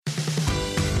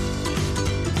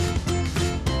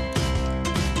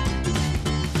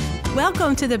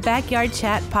Welcome to the Backyard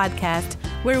Chat podcast,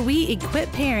 where we equip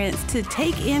parents to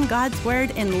take in God's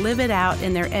Word and live it out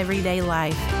in their everyday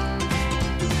life.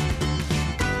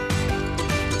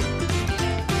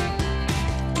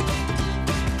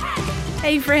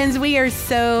 Hey friends, we are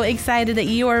so excited that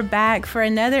you are back for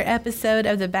another episode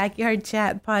of the Backyard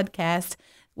Chat podcast.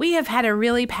 We have had a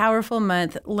really powerful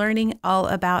month learning all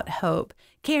about hope.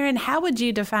 Karen, how would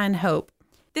you define hope?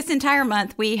 This entire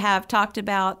month, we have talked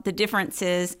about the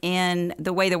differences in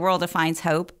the way the world defines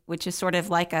hope, which is sort of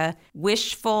like a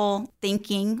wishful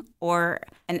thinking or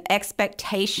an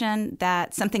expectation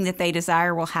that something that they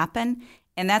desire will happen.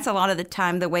 And that's a lot of the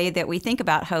time the way that we think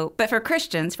about hope. But for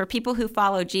Christians, for people who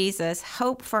follow Jesus,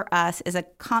 hope for us is a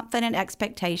confident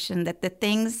expectation that the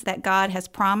things that God has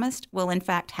promised will in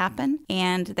fact happen,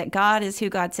 and that God is who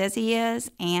God says He is,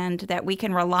 and that we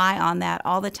can rely on that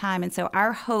all the time. And so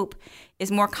our hope is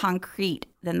more concrete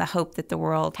than the hope that the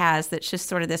world has that's just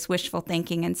sort of this wishful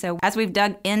thinking. And so as we've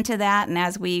dug into that and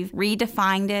as we've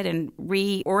redefined it and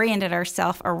reoriented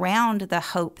ourselves around the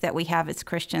hope that we have as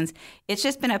Christians, it's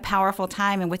just been a powerful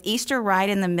time. And with Easter right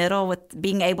in the middle, with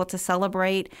being able to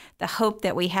celebrate the hope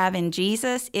that we have in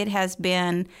Jesus, it has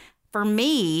been, for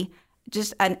me,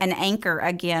 just an anchor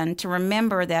again to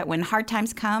remember that when hard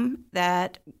times come,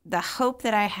 that the hope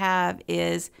that I have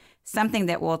is something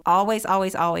that will always,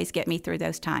 always, always get me through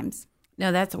those times.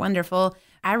 No, that's wonderful.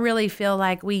 I really feel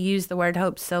like we use the word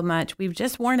hope so much. We've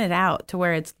just worn it out to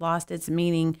where it's lost its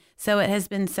meaning. So it has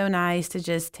been so nice to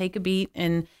just take a beat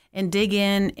and dig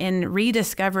in and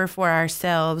rediscover for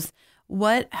ourselves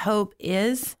what hope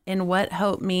is and what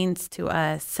hope means to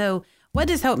us. So what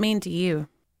does hope mean to you?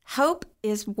 Hope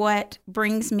is what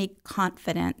brings me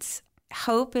confidence.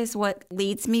 Hope is what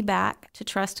leads me back to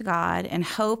trust God, and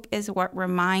hope is what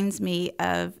reminds me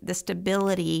of the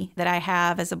stability that I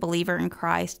have as a believer in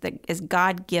Christ that is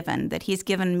God-given, that He's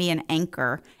given me an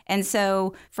anchor. And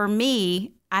so for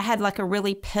me, I had like a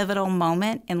really pivotal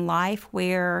moment in life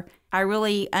where I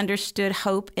really understood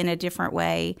hope in a different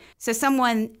way. So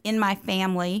someone in my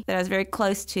family that I was very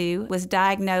close to was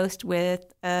diagnosed with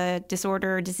a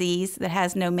disorder or disease that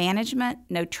has no management,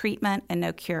 no treatment, and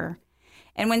no cure.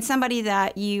 And when somebody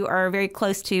that you are very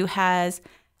close to has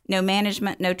no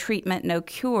management, no treatment, no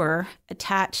cure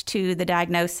attached to the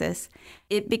diagnosis,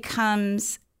 it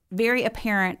becomes very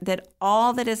apparent that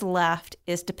all that is left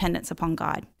is dependence upon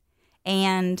God.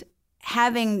 And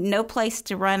having no place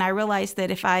to run, I realized that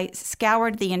if I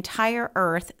scoured the entire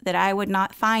earth, that I would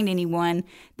not find anyone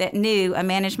that knew a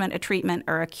management, a treatment,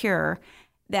 or a cure,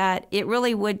 that it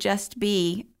really would just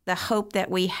be the hope that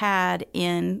we had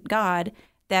in God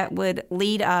that would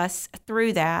lead us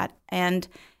through that. And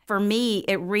for me,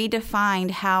 it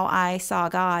redefined how I saw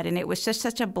God. And it was just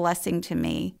such a blessing to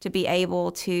me to be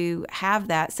able to have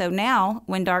that. So now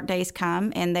when dark days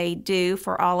come, and they do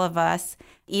for all of us,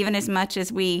 even as much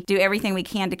as we do everything we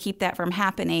can to keep that from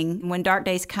happening, when dark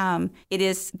days come, it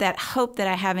is that hope that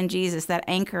I have in Jesus, that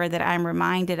anchor that I'm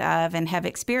reminded of and have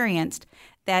experienced,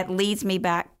 that leads me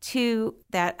back to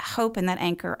that hope and that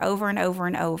anchor over and over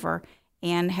and over,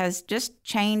 and has just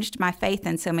changed my faith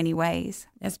in so many ways.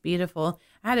 That's beautiful.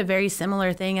 I had a very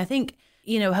similar thing. I think,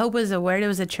 hope was a word. It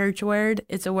was a church word.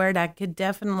 It's a word I could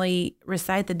definitely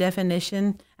recite the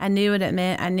definition. I knew what it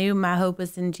meant. I knew my hope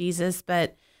was in Jesus.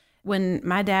 But when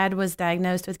my dad was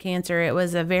diagnosed with cancer, it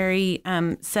was a very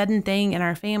sudden thing in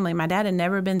our family. My dad had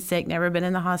never been sick, never been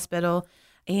in the hospital.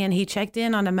 And he checked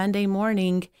in on a Monday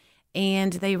morning,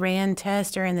 and they ran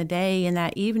tests during the day. And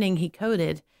that evening he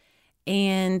coded.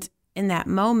 And in that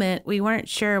moment, we weren't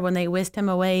sure when they whisked him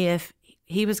away if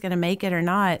he was going to make it or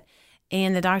not.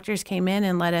 And the doctors came in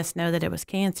and let us know that it was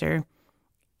cancer.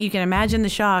 You can imagine the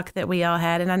shock that we all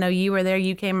had. And I know you were there.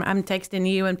 You came, I'm texting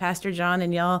you and Pastor John,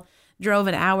 and y'all drove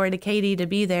an hour to Katy to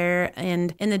be there.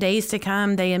 And in the days to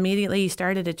come, they immediately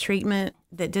started a treatment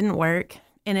that didn't work.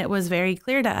 And it was very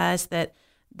clear to us that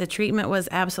the treatment was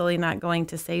absolutely not going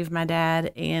to save my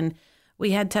dad. And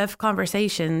we had tough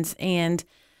conversations. And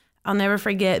I'll never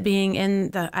forget being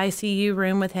in the ICU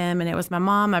room with him, and it was my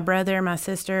mom, my brother, my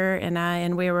sister, and I,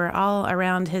 and we were all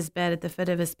around his bed at the foot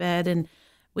of his bed, and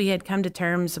we had come to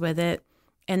terms with it.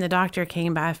 And the doctor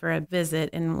came by for a visit,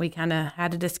 and we kind of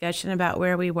had a discussion about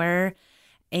where we were.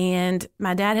 And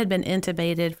my dad had been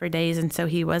intubated for days, and so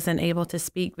he wasn't able to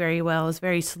speak very well. It was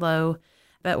very slow.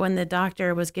 But when the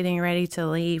doctor was getting ready to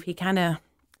leave, he kind of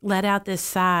let out this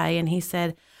sigh, and he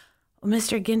said, "Well,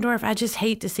 Mr. Gendorf, I just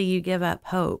hate to see you give up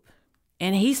hope."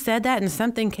 And he said that, and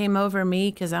something came over me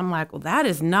because I'm like, well, that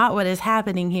is not what is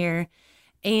happening here.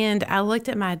 And I looked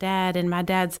at my dad, and my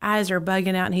dad's eyes are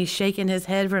bugging out, and he's shaking his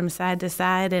head from side to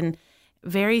side. And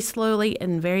very slowly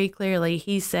and very clearly,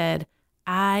 he said,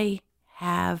 I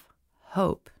have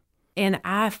hope. And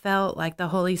I felt like the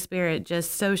Holy Spirit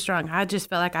just so strong. I just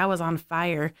felt like I was on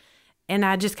fire. And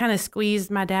I just kind of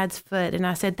squeezed my dad's foot and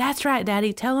I said, "That's right,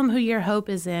 Daddy. Tell him who your hope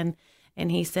is in."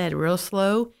 And he said, real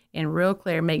slow and real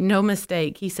clear, make no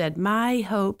mistake. He said, "My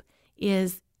hope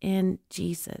is in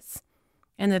Jesus."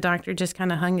 And the doctor just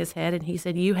kind of hung his head and he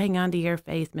said, "You hang on to your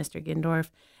faith, Mr. Gendorf."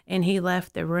 And he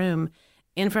left the room.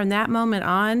 And from that moment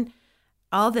on,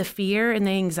 all the fear and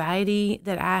the anxiety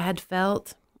that I had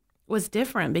felt was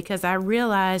different because I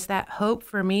realized that hope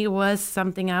for me was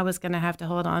something I was going to have to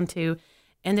hold on to.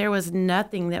 And there was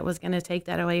nothing that was going to take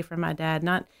that away from my dad,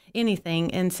 not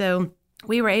anything. And so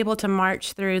we were able to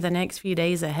march through the next few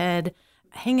days ahead,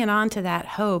 hanging on to that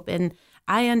hope. And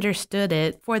I understood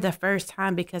it for the first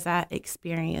time because I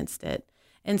experienced it.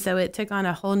 And so it took on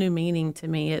a whole new meaning to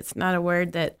me. It's not a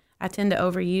word that I tend to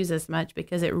overuse as much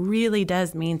because it really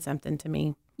does mean something to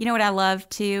me. You know what I love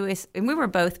too is, and we were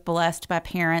both blessed by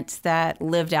parents that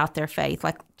lived out their faith,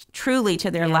 like truly to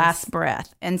their last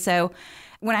breath. And so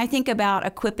when I think about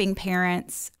equipping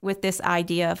parents with this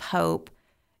idea of hope,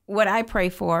 what I pray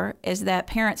for is that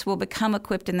parents will become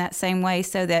equipped in that same way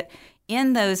so that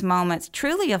in those moments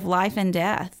truly of life and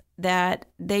death, that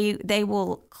they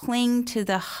will cling to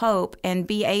the hope and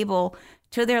be able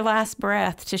to their last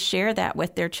breath to share that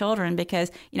with their children.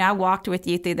 Because, I walked with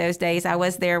you through those days. I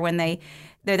was there when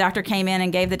the doctor came in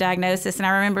and gave the diagnosis. And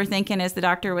I remember thinking as the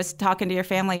doctor was talking to your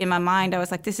family, in my mind, I was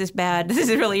like, this is bad. This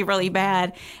is really, really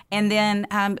bad. And then,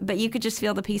 but you could just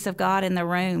feel the peace of God in the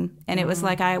room. And it was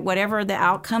like, whatever the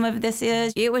outcome of this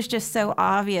is, it was just so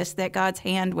obvious that God's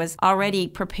hand was already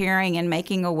preparing and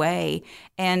making a way.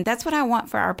 And that's what I want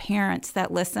for our parents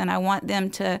that listen. I want them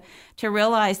to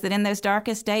realize that in those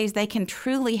darkest days, they can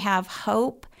truly have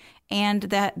hope, and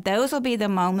that those will be the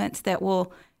moments that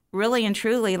will really and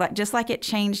truly, just like it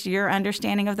changed your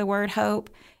understanding of the word hope,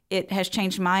 it has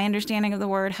changed my understanding of the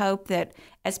word hope, that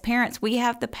as parents, we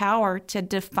have the power to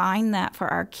define that for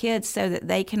our kids so that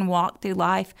they can walk through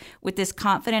life with this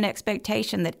confident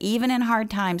expectation that even in hard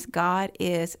times, God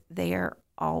is there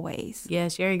always.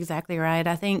 Yes, you're exactly right.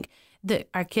 I think that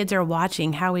our kids are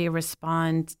watching how we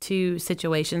respond to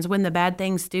situations. When the bad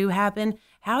things do happen,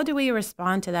 how do we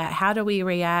respond to that? How do we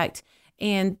react?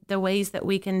 And the ways that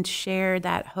we can share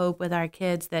that hope with our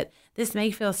kids, that this may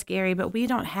feel scary, but we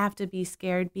don't have to be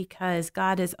scared because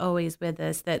God is always with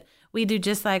us. That we do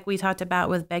just like we talked about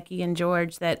with Becky and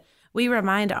George, that we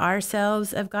remind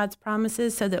ourselves of God's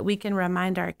promises so that we can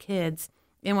remind our kids.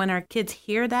 And when our kids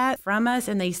hear that from us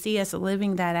and they see us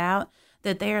living that out,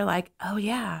 that they're like, oh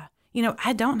yeah,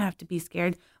 I don't have to be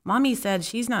scared. Mommy said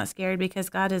she's not scared because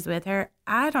God is with her.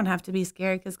 I don't have to be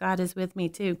scared because God is with me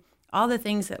too. All the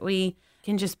things that we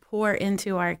can just pour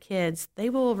into our kids, they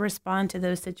will respond to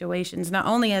those situations, not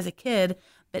only as a kid,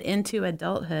 but into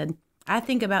adulthood. I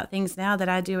think about things now that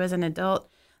I do as an adult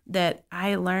that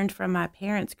I learned from my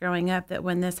parents growing up, that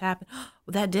when this happened,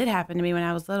 well, that did happen to me when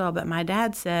I was little, but my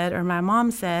dad said, or my mom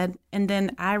said, and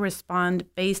then I respond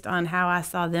based on how I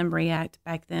saw them react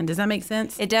back then. Does that make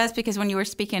sense? It does, because when you were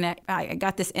speaking, I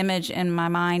got this image in my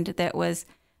mind that was,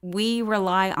 we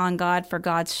rely on God for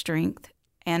God's strength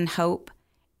and hope,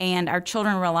 and our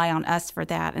children rely on us for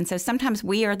that. And so sometimes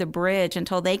we are the bridge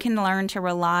until they can learn to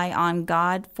rely on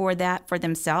God for that for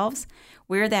themselves.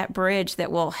 We're that bridge that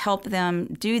will help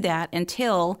them do that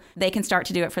until they can start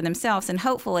to do it for themselves. And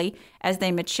hopefully, as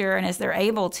they mature and as they're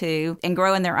able to and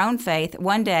grow in their own faith,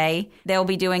 one day they'll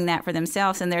be doing that for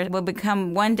themselves. And there will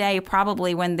become one day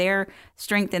probably when their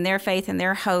strength and their faith and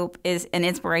their hope is an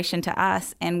inspiration to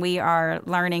us, and we are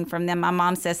learning from them. My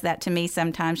mom says that to me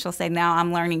sometimes. She'll say, now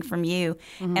I'm learning from you.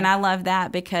 Mm-hmm. And I love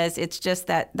that because it's just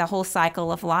that the whole cycle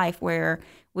of life where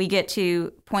we get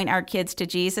to point our kids to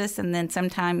Jesus, and then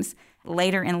sometimes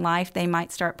later in life, they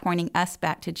might start pointing us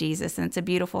back to Jesus. And it's a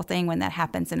beautiful thing when that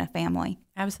happens in a family.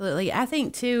 Absolutely. I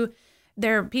think, too,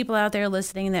 there are people out there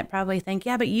listening that probably think,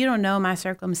 yeah, but you don't know my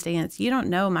circumstance. You don't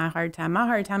know my hard time. My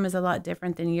hard time is a lot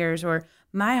different than yours, or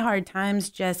my hard times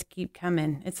just keep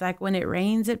coming. It's like when it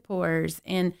rains, it pours.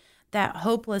 And that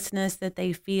hopelessness that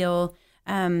they feel,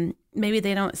 maybe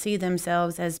they don't see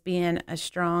themselves as being a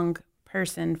strong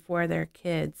person for their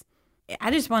kids. I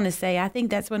just want to say, I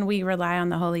think that's when we rely on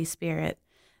the Holy Spirit,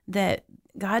 that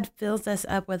God fills us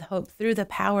up with hope through the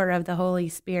power of the Holy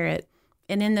Spirit.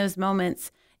 And in those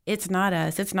moments, it's not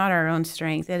us. It's not our own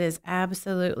strength. It is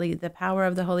absolutely the power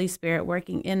of the Holy Spirit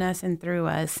working in us and through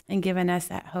us and giving us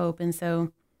that hope. And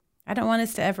so I don't want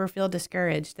us to ever feel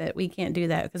discouraged that we can't do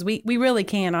that, because we really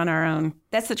can on our own.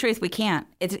 That's the truth. We can't.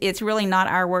 It's really not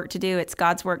our work to do. It's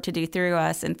God's work to do through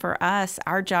us. And for us,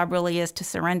 our job really is to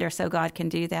surrender so God can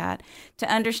do that,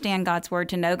 to understand God's word,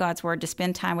 to know God's word, to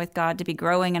spend time with God, to be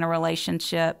growing in a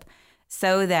relationship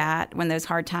so that when those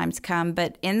hard times come.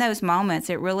 But in those moments,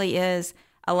 it really is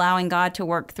allowing God to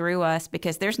work through us,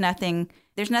 because there's nothing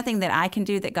that I can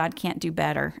do that God can't do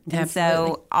better. And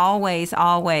so always,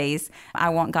 I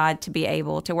want God to be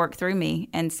able to work through me.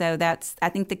 And so that's, I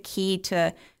think, the key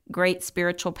to great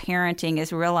spiritual parenting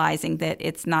is realizing that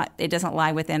it doesn't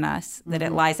lie within us, that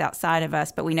it lies outside of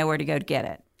us, but we know where to go to get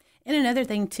it. And another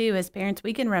thing, too, as parents,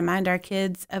 we can remind our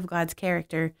kids of God's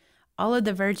character. All of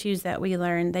the virtues that we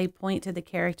learn, they point to the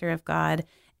character of God,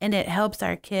 and it helps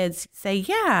our kids say,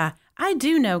 yeah, I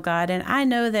do know God, and I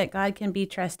know that God can be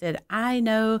trusted. I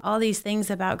know all these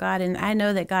things about God, and I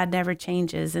know that God never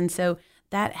changes. And so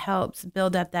that helps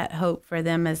build up that hope for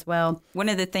them as well. One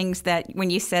of the things that when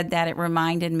you said that, it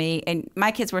reminded me, and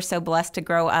my kids were so blessed to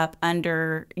grow up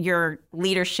under your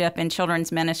leadership in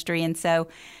children's ministry. And so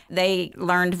they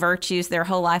learned virtues their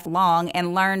whole life long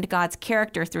and learned God's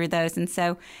character through those. And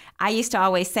so I used to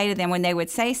always say to them when they would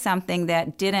say something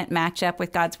that didn't match up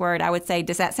with God's word, I would say,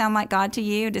 does that sound like God to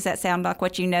you? Does that sound like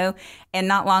what you know? And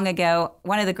not long ago,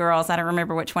 one of the girls, I don't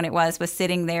remember which one it was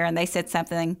sitting there, and they said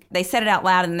something. They said it out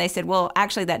loud, and they said, well,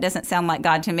 actually, that doesn't sound like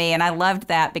God to me. And I loved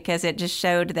that, because it just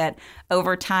showed that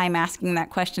over time, asking that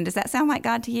question, does that sound like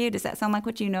God to you? Does that sound like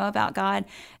what you know about God?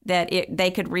 That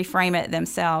they could reframe it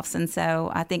themselves. And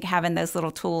so I think having those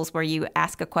little tools where you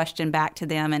ask a question back to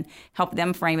them and help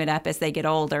them frame it up as they get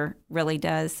older really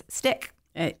does stick.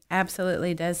 It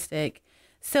absolutely does stick.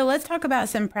 So let's talk about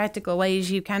some practical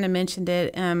ways. You kind of mentioned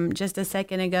it just a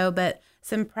second ago, but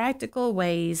some practical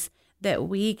ways that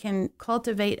we can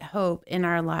cultivate hope in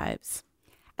our lives.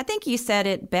 I think you said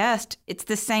it best. It's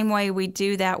the same way we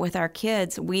do that with our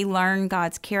kids. We learn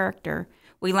God's character.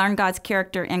 We learn God's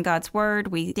character in God's word.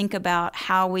 We think about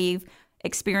how we've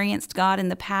experienced God in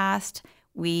the past.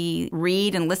 We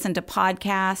read and listen to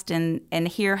podcasts and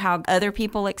hear how other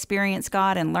people experience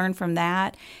God and learn from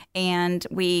that. And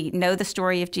we know the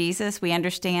story of Jesus. We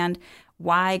understand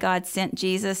why God sent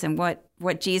Jesus and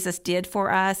what Jesus did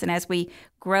for us. And as we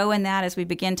grow in that, as we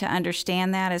begin to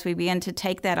understand that, as we begin to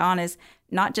take that on as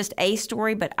not just a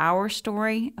story, but our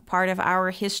story, a part of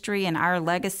our history and our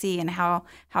legacy and how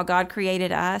God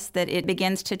created us, that it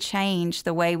begins to change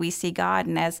the way we see God.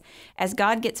 And as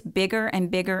God gets bigger and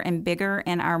bigger and bigger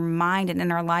in our mind and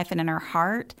in our life and in our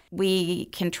heart, we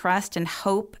can trust and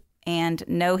hope and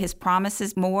know his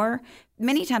promises more.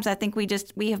 Many times I think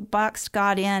we have boxed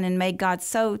God in and made God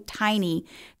so tiny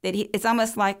that it's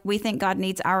almost like we think God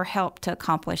needs our help to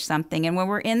accomplish something. And when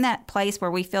we're in that place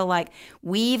where we feel like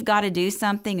we've got to do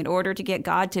something in order to get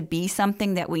God to be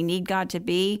something that we need God to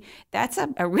be, that's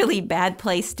a really bad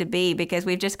place to be, because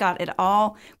we've just got it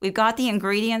all. We've got the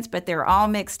ingredients, but they're all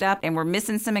mixed up and we're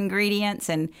missing some ingredients.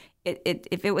 And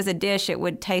if it was a dish, it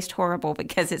would taste horrible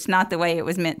because it's not the way it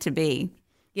was meant to be.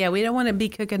 Yeah, we don't want to be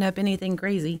cooking up anything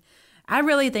crazy. I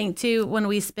really think, too, when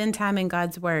we spend time in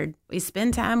God's word, we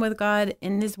spend time with God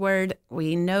in his word.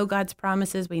 We know God's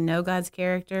promises. We know God's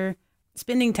character.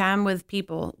 Spending time with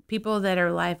people that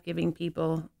are life-giving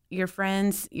people, your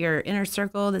friends, your inner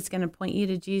circle that's going to point you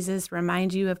to Jesus,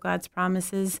 remind you of God's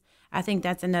promises. I think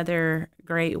that's another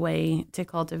great way to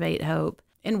cultivate hope.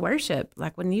 In worship,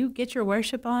 like when you get your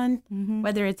worship on,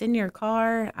 whether it's in your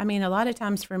car, I mean, a lot of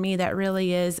times for me, that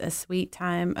really is a sweet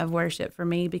time of worship for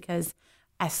me, because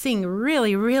I sing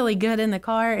really, really good in the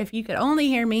car, if you could only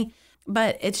hear me.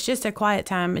 But it's just a quiet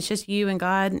time. It's just you and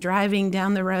God driving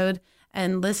down the road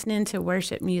and listening to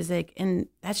worship music. And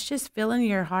that's just filling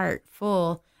your heart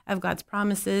full of God's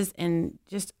promises, and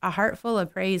just a heart full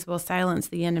of praise will silence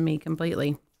the enemy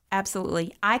completely.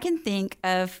 Absolutely. I can think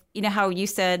of, how you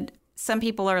said some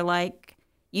people are like,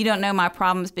 you don't know my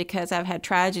problems because I've had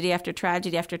tragedy after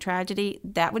tragedy after tragedy.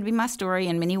 That would be my story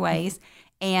in many ways.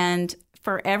 And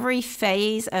for every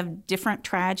phase of different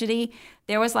tragedy,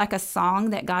 there was like a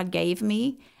song that God gave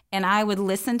me. And I would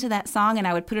listen to that song and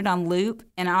I would put it on loop.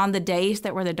 And on the days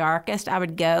that were the darkest, I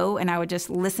would go and I would just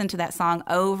listen to that song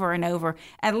over and over.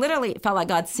 And literally, it felt like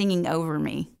God singing over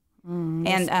me.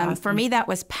 And awesome. For me, that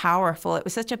was powerful. It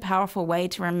was such a powerful way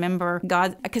to remember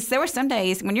God, because there were some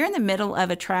days when you're in the middle of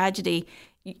a tragedy,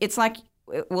 it's like,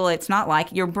 well, it's not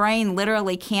like your brain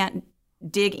literally can't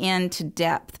dig into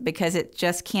depth, because it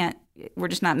just can't. We're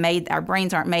just not made, our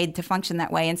brains aren't made to function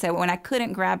that way. And so when I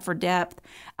couldn't grab for depth,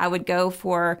 I would go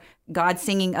for God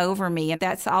singing over me. And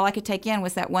that's all I could take in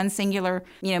was that one singular,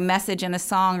 message in a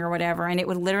song or whatever. And it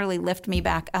would literally lift me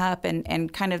back up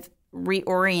and kind of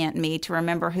reorient me to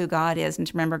remember who God is and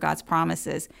to remember God's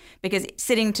promises, because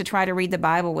sitting to try to read the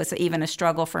Bible was even a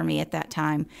struggle for me at that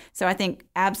time. So I think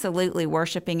absolutely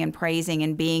worshiping and praising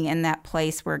and being in that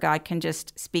place where God can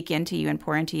just speak into you and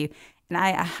pour into you. And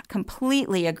I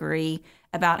completely agree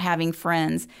about having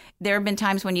friends. There have been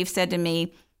times when you've said to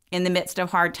me, in the midst of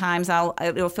hard times,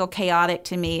 it'll feel chaotic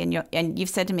to me. And you've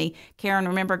said to me, Karen,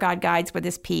 remember God guides with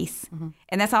his peace. Mm-hmm.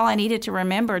 And that's all I needed to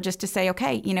remember, just to say,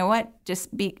 okay, you know what?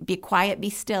 Just be quiet, be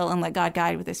still, and let God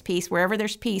guide with his peace. Wherever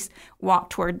there's peace, walk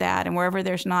toward that. And wherever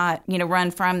there's not,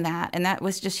 run from that. And that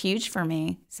was just huge for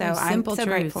me. So I'm so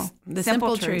grateful. The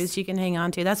simple truths you can hang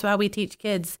on to. That's why we teach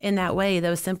kids in that way,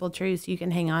 those simple truths you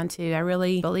can hang on to. I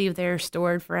really believe they're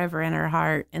stored forever in our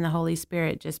heart, and the Holy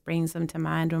Spirit just brings them to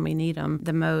mind when we need them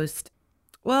the most.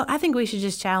 Well, I think we should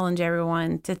just challenge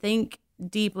everyone to think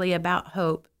deeply about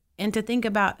hope and to think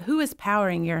about who is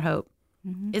powering your hope.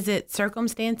 Mm-hmm. Is it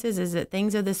circumstances? Is it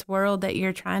things of this world that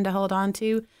you're trying to hold on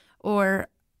to? Or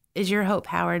is your hope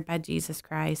powered by Jesus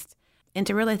Christ? And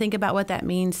to really think about what that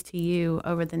means to you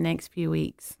over the next few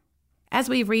weeks. As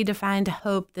we've redefined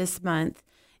hope this month,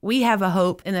 we have a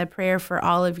hope and a prayer for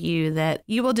all of you that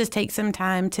you will just take some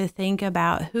time to think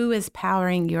about who is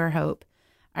powering your hope.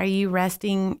 Are you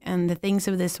resting in the things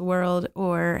of this world,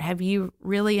 or have you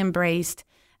really embraced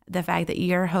the fact that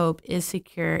your hope is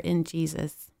secure in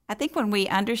Jesus? I think when we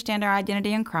understand our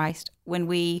identity in Christ, when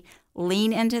we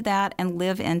lean into that and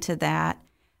live into that,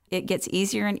 it gets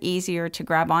easier and easier to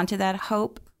grab onto that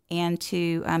hope and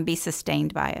to be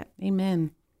sustained by it.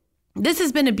 Amen. This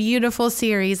has been a beautiful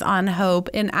series on hope,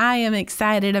 and I am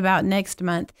excited about next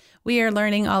month. We are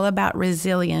learning all about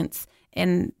resilience.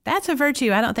 And that's a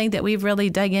virtue I don't think that we've really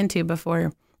dug into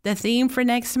before. The theme for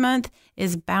next month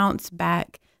is bounce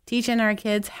back, teaching our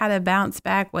kids how to bounce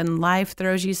back when life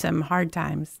throws you some hard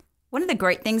times. One of the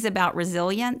great things about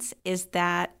resilience is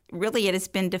that really it has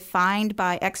been defined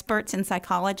by experts in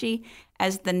psychology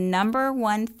as the number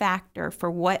one factor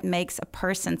for what makes a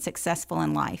person successful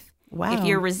in life. Wow. If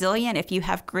you're resilient, if you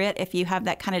have grit, if you have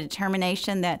that kind of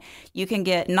determination that you can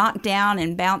get knocked down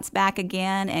and bounce back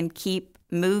again and keep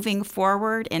moving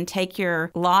forward and take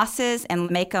your losses and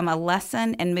make them a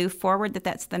lesson and move forward,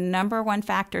 that's the number one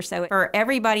factor. So for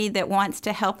everybody that wants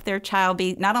to help their child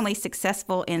be not only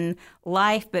successful in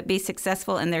life, but be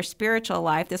successful in their spiritual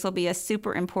life, this will be a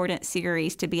super important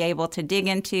series to be able to dig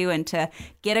into and to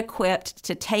get equipped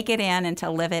to take it in and to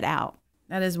live it out.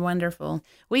 That is wonderful.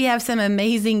 We have some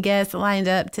amazing guests lined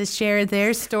up to share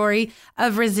their story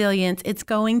of resilience. It's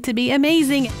going to be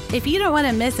amazing. If you don't want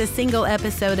to miss a single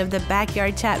episode of the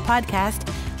Backyard Chat podcast,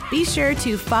 be sure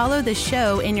to follow the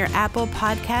show in your Apple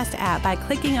Podcast app by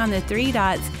clicking on the 3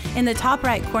 dots in the top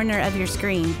right corner of your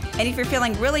screen. And if you're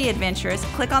feeling really adventurous,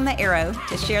 click on the arrow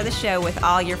to share the show with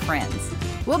all your friends.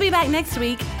 We'll be back next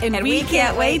week, and we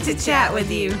can't wait to chat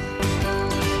with you.